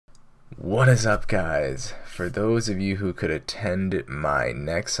What is up, guys? For those of you who could attend my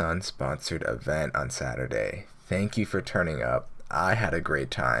Nexon sponsored event on Saturday, thank you for turning up. I had a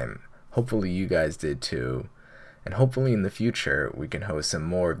great time. Hopefully you guys did too. And hopefully in the future we can host some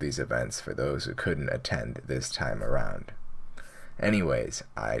more of these events for those who couldn't attend this time around. Anyways,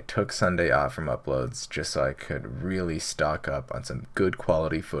 I took Sunday off from uploads just so I could really stock up on some good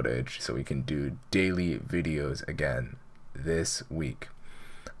quality footage so we can do daily videos again this week.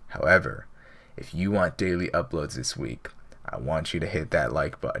 However, if you want daily uploads this week, I want you to hit that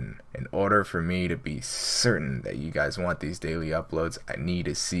like button. In order for me to be certain that you guys want these daily uploads, I need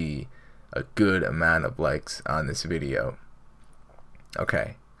to see a good amount of likes on this video.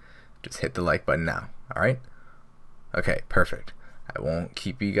 Okay, just hit the like button now, alright? Okay, perfect. I won't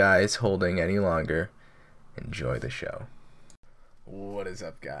keep you guys holding any longer. Enjoy the show. What is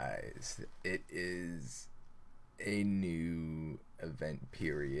up, guys? It is a new event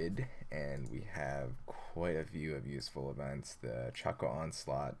period, and we have quite a few of useful events. The Choco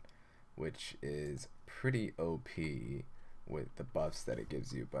Onslaught, which is pretty OP with the buffs that it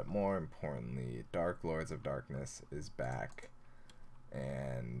gives you, but more importantly, Dark Lords of Darkness is back,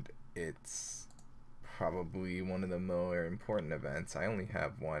 and it's probably one of the more important events. I only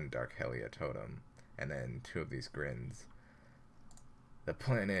have one Dark Helia totem and then 2 of these grins. The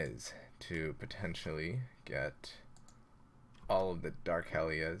plan is to potentially get all of the Dark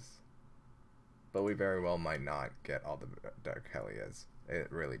Helias, but we very well might not get all the Dark Helias.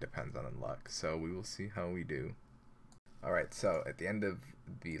 It really depends on luck, so we will see how we do. Alright, so at the end of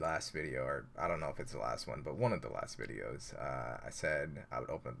the last video, or I don't know if it's the last one, but one of the last videos, I said I would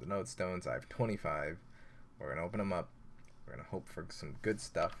open up the node stones. I have 25. We're going to open them up. We're going to hope for some good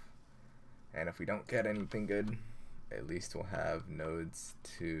stuff. And if we don't get anything good, at least we'll have nodes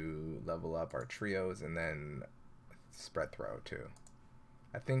to level up our trios and then spread throw too.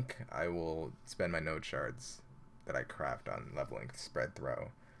 I think I will spend my node shards that I craft on leveling spread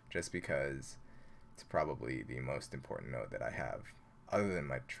throw, just because it's probably the most important node that I have, other than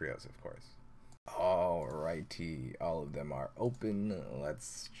my trios, of course. Alrighty, all of them are open.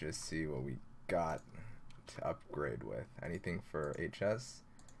 Let's just see what we got to upgrade with. Anything for HS?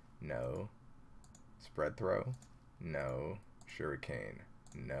 No. Spread throw? No. Shuriken?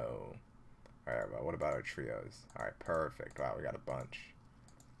 No. Alright, well, what about our trios? Alright, perfect. Wow, we got a bunch.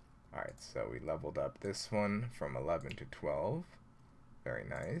 Alright, so we leveled up this one from 11 to 12. Very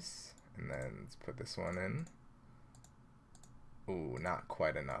nice. And then let's put this one in. Ooh, not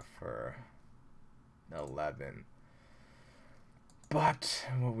quite enough for 11. But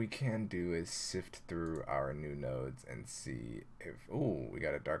what we can do is sift through our new nodes and see if... Ooh, we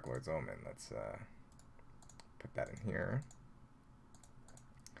got a Dark Lord's Omen. Let's put that in here.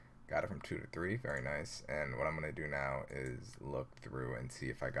 Got it from 2 to 3. Very nice. And what I'm going to do now is look through and see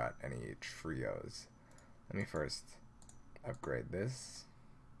if I got any trios. Let me first upgrade this.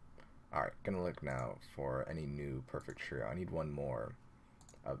 Alright, gonna look now for any new perfect trio. I need one more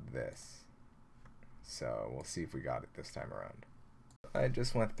of this. So we'll see if we got it this time around. I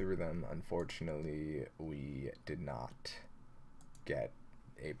just went through them. Unfortunately, we did not get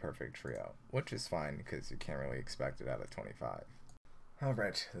a perfect trio, which is fine because you can't really expect it out of 25.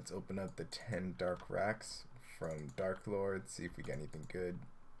 Alright, let's open up the 10 Dark Racks from Dark Lord, see if we get anything good.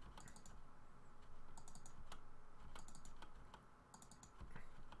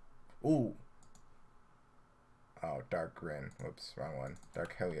 Ooh! Oh, Dark Grin. Whoops, wrong one.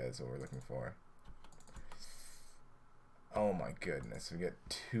 Dark Helia is what we're looking for. Oh my goodness, we get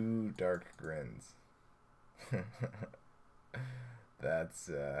 2 Dark Grins. That's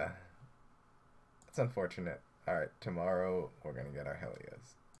unfortunate. Alright, tomorrow we're gonna get our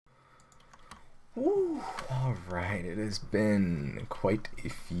Helias. Woo! Alright, it has been quite a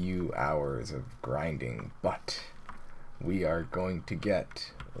few hours of grinding, but we are going to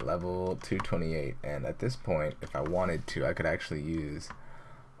get level 228, and at this point, if I wanted to, I could actually use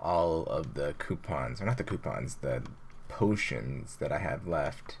all of the coupons, or not the coupons, the potions that I have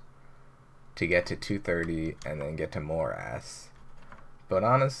left to get to 230 and then get to more S. But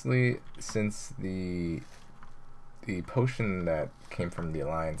honestly, since the potion that came from the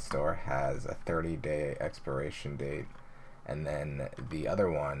Alliance store has a 30-day expiration date, and then the other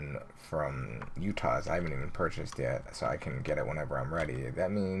one from Utah's I haven't even purchased yet, so I can get it whenever I'm ready.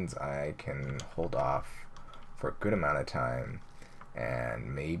 That means I can hold off for a good amount of time,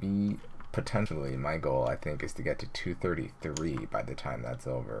 and maybe, potentially, my goal I think is to get to 233 by the time that's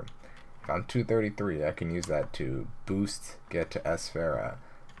over. If I'm 233, I can use that to boost, get to Esfera,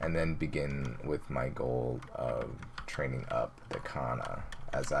 and then begin with my goal of training up the Kana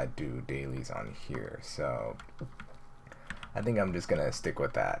as I do dailies on here. So I think I'm just gonna stick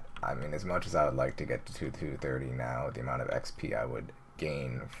with that. I mean, as much as I would like to get to 230 now, the amount of XP I would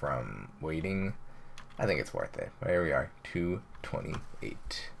gain from waiting, I think it's worth it. But here we are,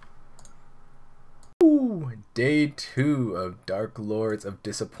 228. Ooh, day 2 of Dark Lords of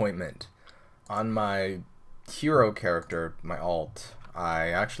Disappointment. On my hero character, my alt, I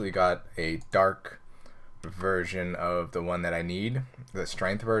actually got a dark version of the one that I need, the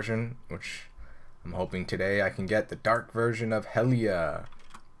strength version, which I'm hoping today I can get the dark version of Helia,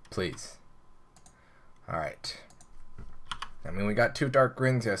 please. Alright. I mean, we got 2 dark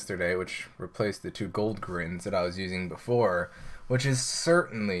grins yesterday, which replaced the 2 gold grins that I was using before, which is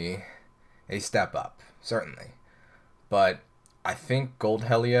certainly a step up, certainly. But I think gold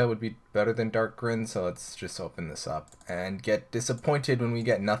Helia would be better than dark grin, so let's just open this up and get disappointed when we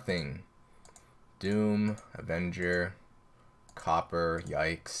get nothing. Doom, Avenger, Copper,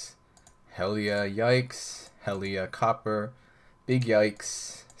 yikes. Helia, yikes. Helia, Copper, big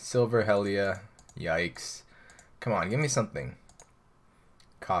yikes. Silver Helia, yikes. Come on, give me something.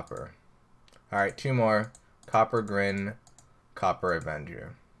 Copper. Alright, 2 more. Copper Grin, Copper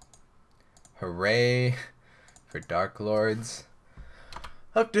Avenger. Hooray for Dark Lords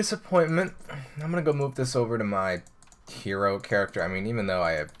of Disappointment. I'm gonna go move this over to my hero character. I mean, even though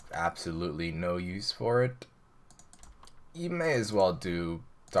I have absolutely no use for it, you may as well do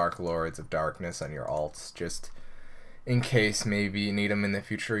Dark Lords of Darkness on your alts, just in case maybe you need them in the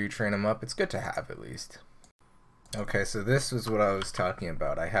future, you train them up. It's good to have at least. Okay, so this was what I was talking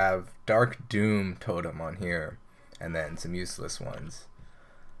about. I have Dark Doom Totem on here, and then some useless ones.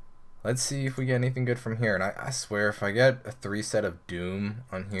 Let's see if we get anything good from here. And I swear, if I get a 3 set of Doom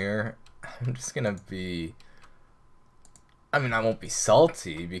on here, I'm just gonna be... I mean, I won't be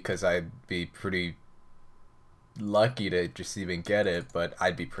salty because I'd be pretty lucky to just even get it, but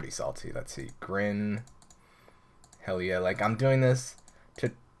I'd be pretty salty. Let's see. Grin. Hell yeah. Like, I'm doing this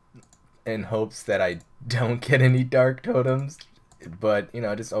in hopes that I don't get any dark totems, but, you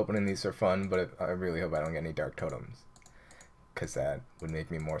know, just opening these for fun, but I really hope I don't get any dark totems, because that would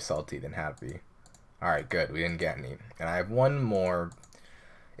make me more salty than happy. Alright, good. We didn't get any. And I have one more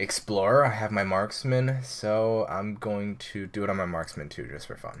Explorer. I have my Marksman, so I'm going to do it on my Marksman too, just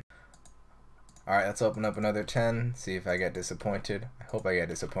for fun. Alright, let's open up another 10, see if I get disappointed. I hope I get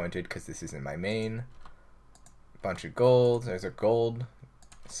disappointed, because this isn't my main. Bunch of gold. There's a gold,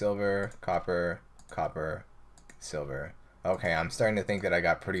 silver, copper, copper, silver. Okay, I'm starting to think that I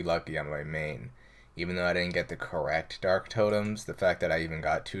got pretty lucky on my main. Even though I didn't get the correct dark totems, the fact that I even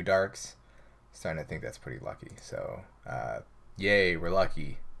got 2 darks, I'm starting to think that's pretty lucky. So, yay, we're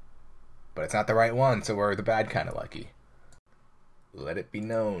lucky. But it's not the right one, so we're the bad kind of lucky. Let it be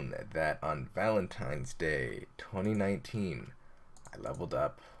known that on Valentine's Day 2019, I leveled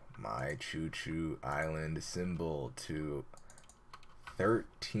up my Choo Choo Island symbol to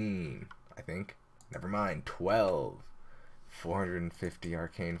 13, I think. Never mind, 12. 450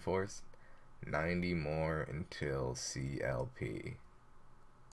 Arcane Force. 90 more until CLP.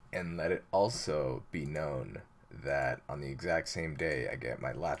 And let it also be known that on the exact same day, I get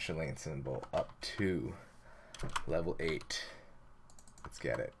my Latchelane symbol up to level 8. Let's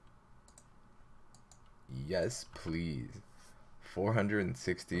get it. Yes, please.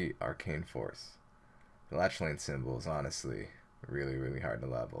 460 Arcane Force. The Latchelane symbol is honestly really, really hard to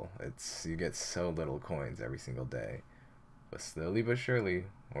level. You get so little coins every single day. But slowly but surely,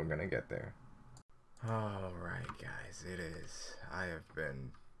 we're gonna get there. Alright guys, it is. I have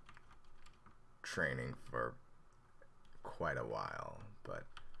been training for quite a while, but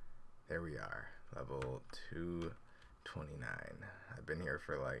there we are, level 229. I've been here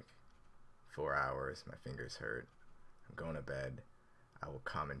for like 4 hours, my fingers hurt. I'm going to bed. I will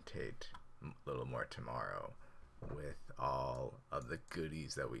commentate a little more tomorrow with all of the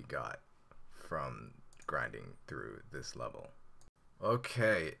goodies that we got from grinding through this level.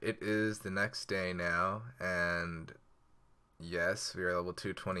 Okay, it is the next day now, and yes, we are level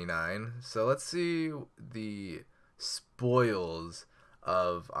 229. So let's see the spoils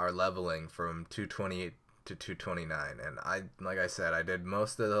of our leveling from 228 to 229. And like I said, I did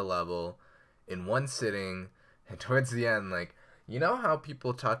most of the level in one sitting, and towards the end, like, you know how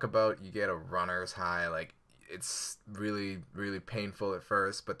people talk about you get a runner's high, like, it's really, really painful at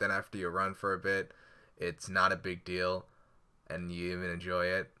first, but then after you run for a bit, it's not a big deal, and you even enjoy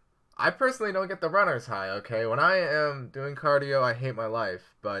it. I personally don't get the runner's high, okay? When I am doing cardio, I hate my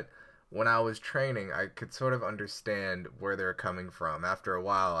life, but when I was training, I could sort of understand where they're coming from. After a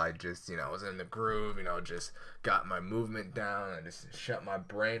while, I just, was in the groove, just got my movement down, I just shut my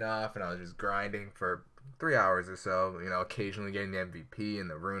brain off, and I was just grinding for 3 hours or so, occasionally getting the MVP and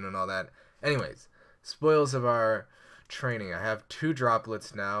the rune and all that. Anyways, spoils of our training. I have 2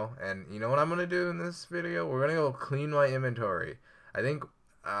 droplets now, and you know what I'm gonna do in this video? We're gonna go clean my inventory. I think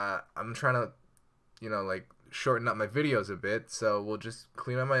I'm trying to, you know, like shorten up my videos a bit, so we'll just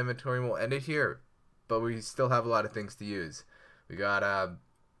clean up my inventory and we'll end it here. But we still have a lot of things to use. We got a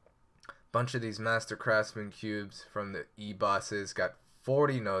bunch of these Master Craftsman cubes from the E-bosses. Got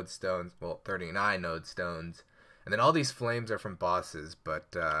 40 node stones, well 39 node stones, and then all these flames are from bosses.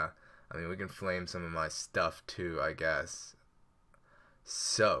 But I mean, we can flame some of my stuff too, I guess.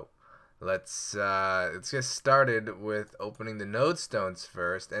 So let's get started with opening the node stones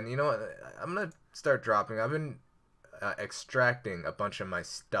first. And you know what? I'm gonna start dropping. I've been extracting a bunch of my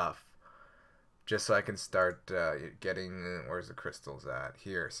stuff just so I can start getting. Where's the crystals at?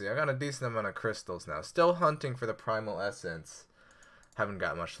 Here. See, I got a decent amount of crystals now. Still hunting for the primal essence. Haven't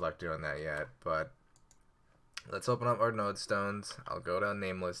got much luck doing that yet, but let's open up our node stones. I'll go to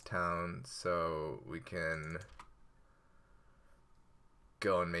Nameless Town so we can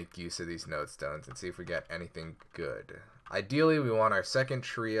go and make use of these node stones and see if we get anything good. Ideally, we want our second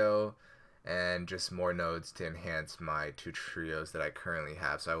trio and just more nodes to enhance my 2 trios that I currently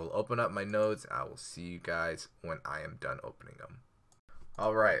have. So I will open up my nodes. I will see you guys when I am done opening them.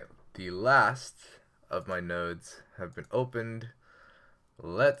 Alright, the last of my nodes have been opened.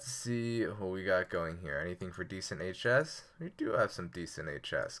 Let's see what we got going here. Anything for decent HS? We do have some decent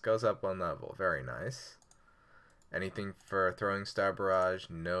HS. Goes up 1 level. Very nice. Anything for Throwing Star Barrage?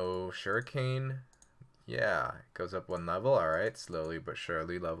 No. Shuriken? Yeah, it goes up 1 level. Alright, slowly but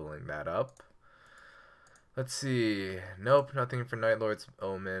surely leveling that up. Let's see. Nope, nothing for Night Lord's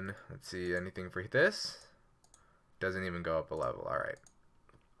Omen. Let's see, anything for this? Doesn't even go up a level. Alright.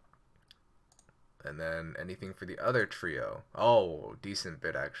 And then anything for the other trio? Oh, decent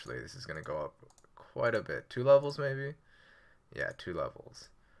bit actually. This is going to go up quite a bit. 2 levels maybe? Yeah, 2 levels.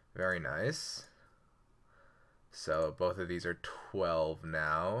 Very nice. So both of these are 12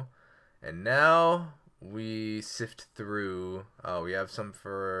 now. And now we sift through. Oh, we have some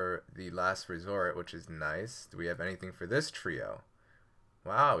for the Last Resort, which is nice. Do we have anything for this trio?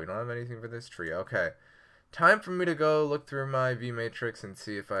 Wow, we don't have anything for this trio. Okay. Time for me to go look through my V-Matrix and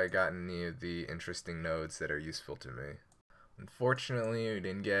see if I got any of the interesting nodes that are useful to me. Unfortunately, we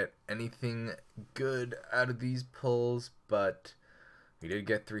didn't get anything good out of these pulls, but we did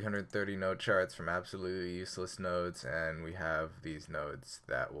get 330 node charts from absolutely useless nodes, and we have these nodes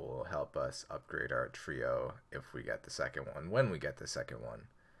that will help us upgrade our trio if we get the second one, when we get the second one.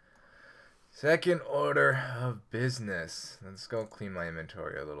 Second order of business. Let's go clean my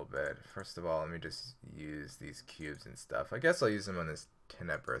inventory a little bit. First of all, let me just use these cubes and stuff. I guess I'll use them on this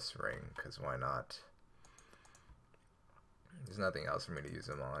Tenebrous ring, because why not? There's nothing else for me to use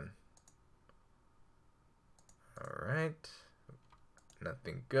them on. Alright.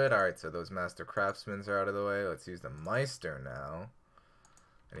 Nothing good. Alright, so those Master Craftsmen are out of the way. Let's use the Meister now.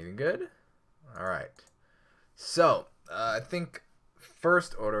 Anything good? Alright. So, I think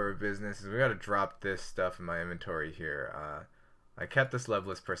first order of business is we gotta drop this stuff in my inventory here. I kept this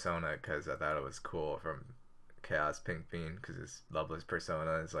Loveless Persona because I thought it was cool from Chaos Pink Bean, because this Loveless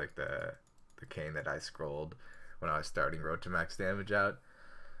Persona is like the cane that I scrolled when I was starting Road to Max Damage out.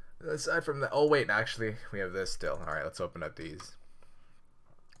 Aside from that, oh wait, actually we have this still. Alright, let's open up these.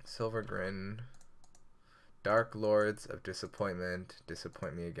 Silver Grin, Dark Lords of Disappointment,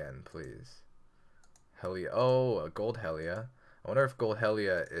 disappoint me again, please. Helia, oh, a Gold Helia. I wonder if Gold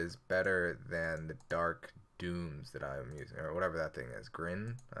Helia is better than the Dark Dooms that I'm using, or whatever that thing is.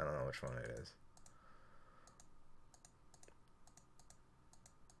 Grin? I don't know which one it is.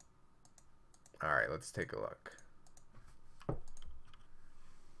 Alright, let's take a look.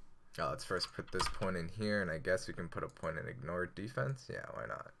 Oh, let's first put this point in here, and I guess we can put a point in Ignored Defense? Yeah, why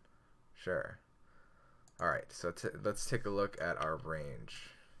not? Sure. Alright, so let's take a look at our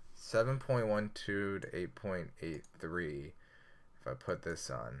range. 7.12 to 8.83. If I put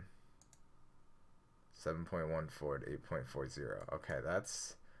this on. 7.14 to 8.40. Okay,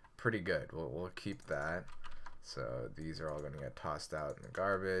 that's pretty good. We'll keep that. So these are all going to get tossed out in the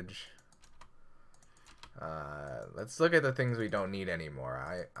garbage. Let's look at the things we don't need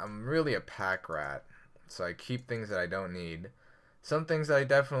anymore. I'm really a pack rat, so I keep things that I don't need. Some things that I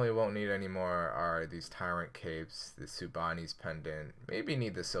definitely won't need anymore are these Tyrant Capes, the Subani's Pendant, maybe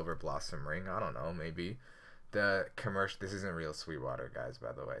need the Silver Blossom Ring, I don't know, maybe. The commercial, this isn't real Sweetwater, guys,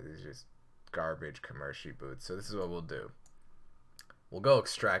 by the way, these are just garbage commercial boots, so this is what we'll do. We'll go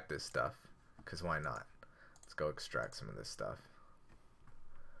extract this stuff, because why not? Let's go extract some of this stuff.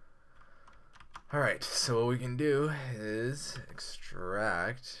 Alright, so what we can do is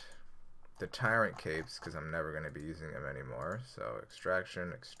extract the Tyrant Capes, because I'm never going to be using them anymore. So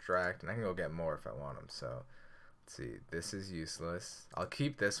extraction, extract, and I can go get more if I want them. So let's Let's see, this is useless. I'll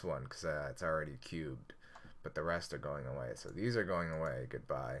keep this one because it's already cubed, but the rest are going away. So these are going away.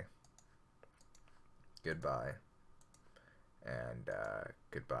 Goodbye. Goodbye. And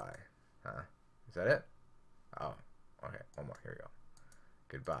goodbye. Huh? Is that it? Oh, okay. One more. Here we go.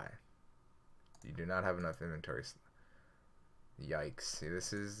 Goodbye. You do not have enough inventory. Yikes. See,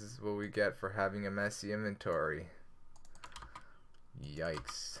 this is what we get for having a messy inventory.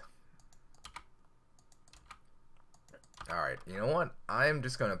 Yikes. Alright, you know what? I'm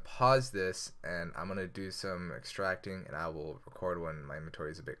just going to pause this and I'm going to do some extracting and I will record when my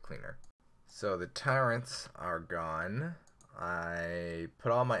inventory is a bit cleaner. So the tyrants are gone. I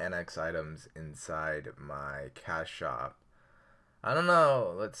put all my NX items inside my cash shop. I don't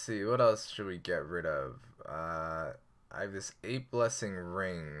know. Let's see. What else should we get rid of? I have this 8 blessing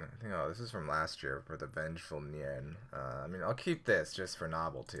ring. I think, oh, this is from last year for the Vengeful Nien. I mean, I'll keep this just for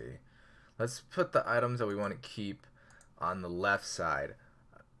novelty. Let's put the items that we want to keep on the left side.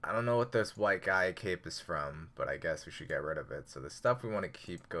 I don't know what this white guy cape is from, but I guess we should get rid of it. So the stuff we want to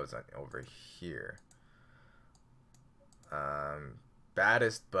keep goes on over here.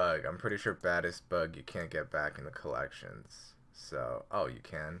 Baddest bug. I'm pretty sure baddest bug you can't get back in the collections. So, oh, you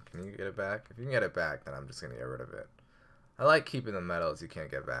can. Can you get it back? If you can get it back, then I'm just going to get rid of it. I like keeping the medals you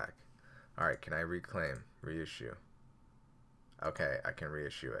can't get back. Alright, can I reclaim? Reissue. Okay, I can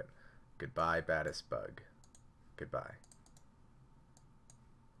reissue it. Goodbye, baddest bug. Goodbye.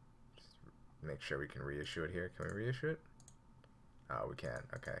 Just make sure we can reissue it here. Can we reissue it? Oh, we can.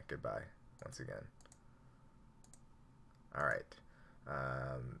 Okay, goodbye. Once again. Alright.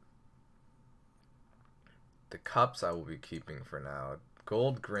 The cups I will be keeping for now.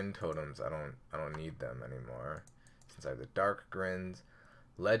 Gold grin totems, I don't need them anymore. Since I have the dark grins.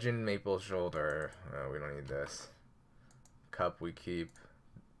 Legend maple shoulder. We don't need this. Cup we keep.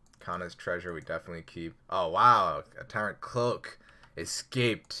 Kana's treasure we definitely keep. Oh wow, a tyrant cloak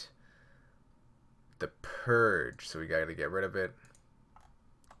escaped the purge, so we gotta get rid of it.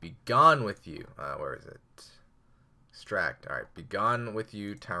 Be gone with you. Where is it? Extract. Alright, be gone with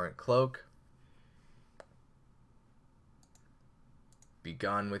you, tyrant cloak. Be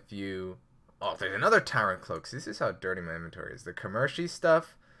gone with you. Oh, there's another tyrant cloak. See, this is how dirty my inventory is. The commercial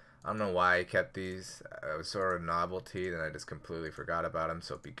stuff, I don't know why I kept these. It was sort of novelty, then I just completely forgot about them.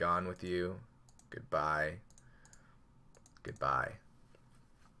 So be gone with you. Goodbye. Goodbye.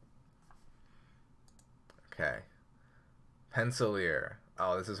 Okay. Pencilier.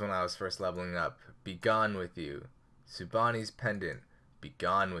 Oh, this is when I was first leveling up. Be gone with you. Subani's pendant. Be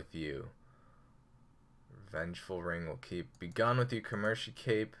gone with you. Vengeful ring will keep. Be gone with you, commercial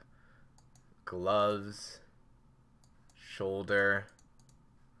cape. Gloves. Shoulder.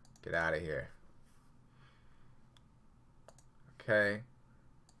 Get out of here. Okay.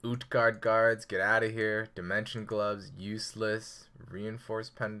 Utgard guards, get out of here. Dimension gloves, useless.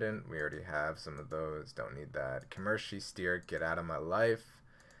 Reinforced pendant, we already have some of those. Don't need that. Commercial steer, get out of my life.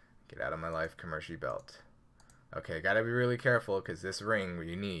 Get out of my life, commercial belt. Okay, gotta be really careful because this ring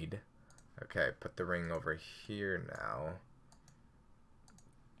we need. Okay, put the ring over here now.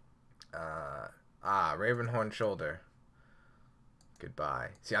 Ravenhorn shoulder.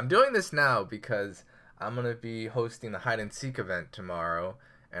 Goodbye. See, I'm doing this now because I'm going to be hosting the hide and seek event tomorrow,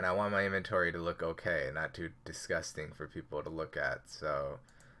 and I want my inventory to look okay, not too disgusting for people to look at. So,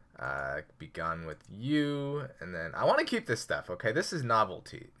 be gone with you, and then I want to keep this stuff, okay? This is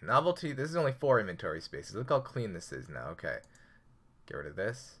novelty. Novelty, this is only 4 inventory spaces. Look how clean this is now, okay. Get rid of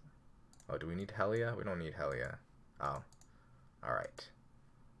this. Oh, do we need Helia? We don't need Helia. Oh. Alright.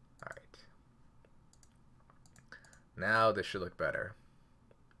 Alright. Now this should look better.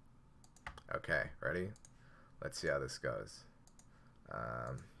 Okay, ready? Let's see how this goes.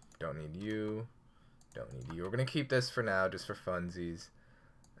 Don't need you. Don't need you. We're gonna keep this for now, just for funsies.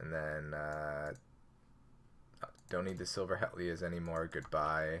 And then don't need the silver Helias anymore.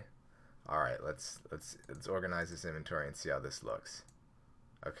 Goodbye. Alright, let's organize this inventory and see how this looks.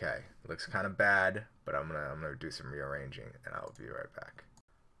 Okay, looks kind of bad, but I'm gonna do some rearranging, and I'll be right back.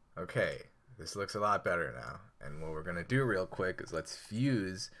 Okay, this looks a lot better now, and what we're gonna do real quick is let's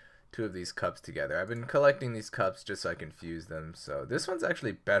fuse 2 of these cups together. I've been collecting these cups just so I can fuse them, so this one's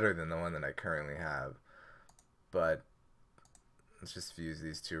actually better than the one that I currently have, but let's just fuse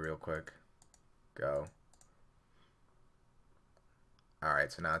these 2 real quick. Go.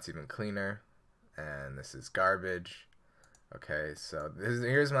 Alright, so now it's even cleaner, and this is garbage. Okay, so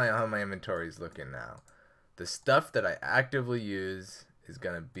here's how my inventory is looking now. The stuff that I actively use is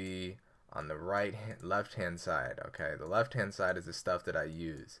going to be on the left-hand side. Okay, the left-hand side is the stuff that I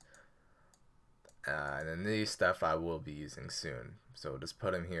use. And then these stuff I will be using soon. So we'll just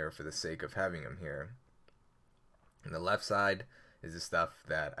put them here for the sake of having them here. And the left side is the stuff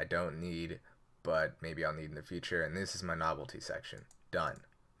that I don't need, but maybe I'll need in the future. And this is my novelty section. Done.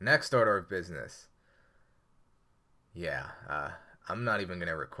 Next order of business. Yeah, I'm not even going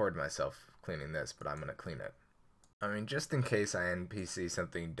to record myself cleaning this, but I'm going to clean it. I mean, just in case I NPC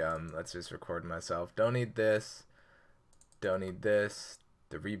something dumb, let's just record myself. Don't need this. Don't need this.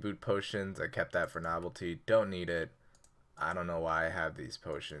 The reboot potions, I kept that for novelty. Don't need it. I don't know why I have these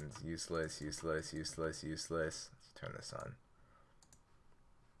potions. Useless, useless, useless, useless. Let's turn this on.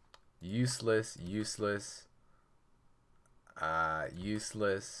 Useless, useless.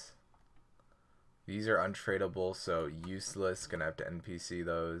 Useless. These are untradeable, so useless. Gonna have to NPC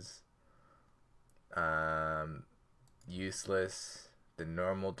those. Useless. The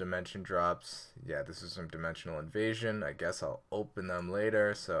normal dimension drops. Yeah, this is some dimensional invasion. I guess I'll open them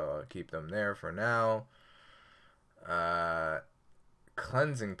later, so I'll keep them there for now.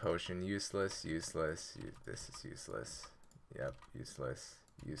 Cleansing potion, useless, useless. This is useless. Yep, useless,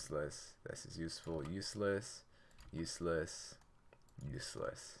 useless. This is useful, useless, useless,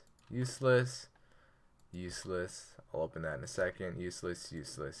 useless, useless, useless. I'll open that in a second. Useless,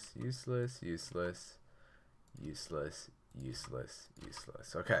 useless, useless, useless, useless, useless,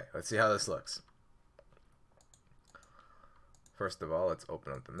 useless. Okay, let's see how this looks. First of all, let's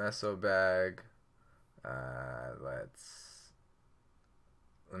open up the meso bag.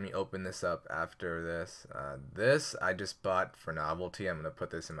 Let me open this up after this. This I just bought for novelty. I'm gonna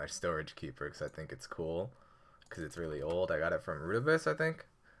put this in my storage keeper because I think it's cool. Because it's really old. I got it from Rubis, I think.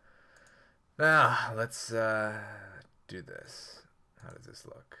 Now let's do this. How does this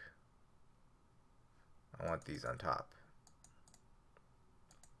look? I want these on top.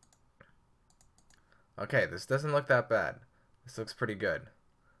 Okay, this doesn't look that bad. This looks pretty good.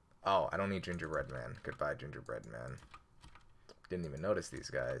 Oh, I don't need gingerbread man. Goodbye, gingerbread man. Didn't even notice these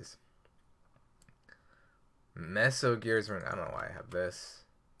guys. Meso gears ring. I don't know why I have this.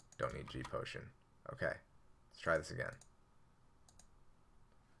 Don't need G potion. Okay, let's try this again.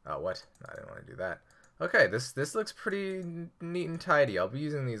 Oh, what? I didn't want to do that. Okay, this looks pretty neat and tidy. I'll be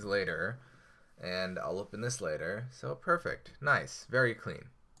using these later, and I'll open this later. So perfect, nice, very clean.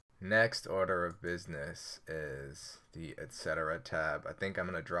 Next order of business is the etc. tab. I think I'm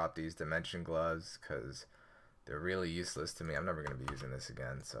gonna drop these dimension gloves because they're really useless to me. I'm never gonna be using this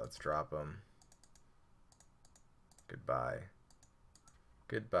again, so let's drop them. Goodbye.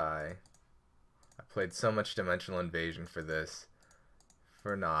 Goodbye. I played so much Dimensional Invasion for this.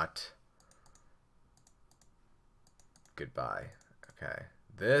 For naught. Goodbye. Okay.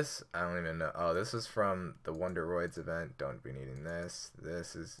 This, I don't even know. Oh, this is from the Wonderoids event. Don't be needing this.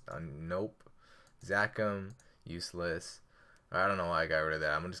 This is, nope. Zachem, useless. I don't know why I got rid of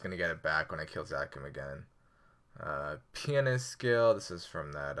that. I'm just going to get it back when I kill Zachem again. Pianist skill. This is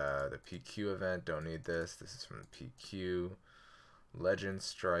from that, the PQ event. Don't need this. This is from the PQ. Legend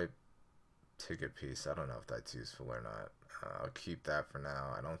stripe ticket piece. I don't know if that's useful or not. I'll keep that for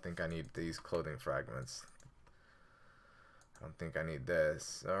now. I don't think I need these clothing fragments. I don't think I need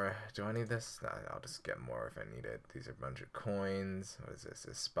this. Or do I need this? Nah, I'll just get more if I need it. These are a bunch of coins. What is this?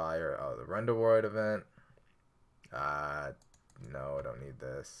 Aspire. Oh, the Renderwood event. No, I don't need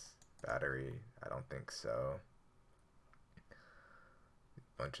this. Battery. I don't think so.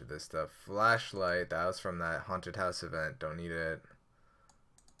 Bunch of this stuff. Flashlight. That was from that haunted house event. Don't need it.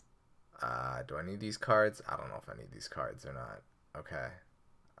 Do I need these cards? I don't know if I need these cards or not. Okay.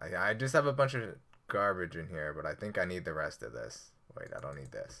 I just have a bunch of garbage in here, but I think I need the rest of this. Wait, I don't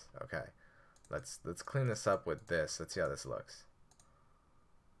need this. Okay. Let's clean this up with this. Let's see how this looks.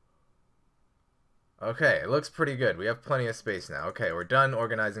 Okay, it looks pretty good. We have plenty of space now. Okay, we're done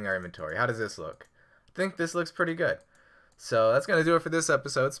organizing our inventory. How does this look? I think this looks pretty good. So that's going to do it for this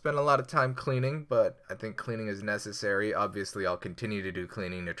episode. Spent a lot of time cleaning, but I think cleaning is necessary. Obviously, I'll continue to do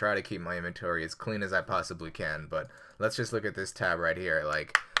cleaning to try to keep my inventory as clean as I possibly can. But let's just look at this tab right here.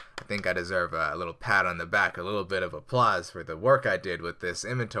 Like, I think I deserve a little pat on the back, a little bit of applause for the work I did with this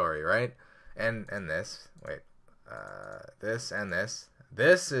inventory, right? And this. Wait. This and this.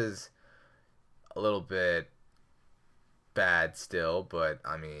 This is a little bit bad still, but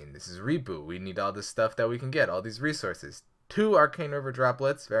I mean, this is Reboot. We need all this stuff that we can get, all these resources. 2 Arcane River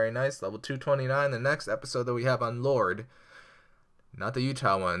droplets, very nice, level 229. The next episode that we have on Lord, not the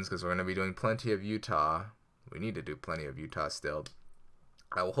Utah ones, because we're going to be doing plenty of Utah. We need to do plenty of Utah still.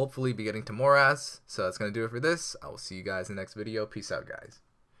 I will hopefully be getting to Morass, so that's going to do it for this. I will see you guys in the next video. Peace out, guys.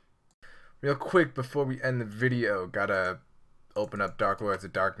 Real quick before we end the video, gotta open up Dark Lords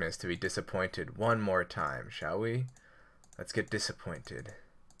of Darkness to be disappointed one more time, shall we? Let's get disappointed.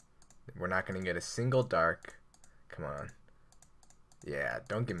 We're not going to get a single dark. Come on. Yeah,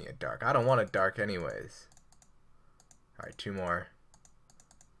 don't give me a dark. I don't want a dark anyways. Alright, 2 more.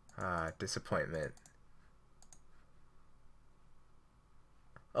 Disappointment.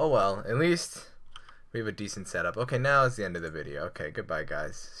 Oh well, at least we have a decent setup. Okay, now is the end of the video. Okay, goodbye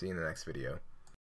guys. See you in the next video.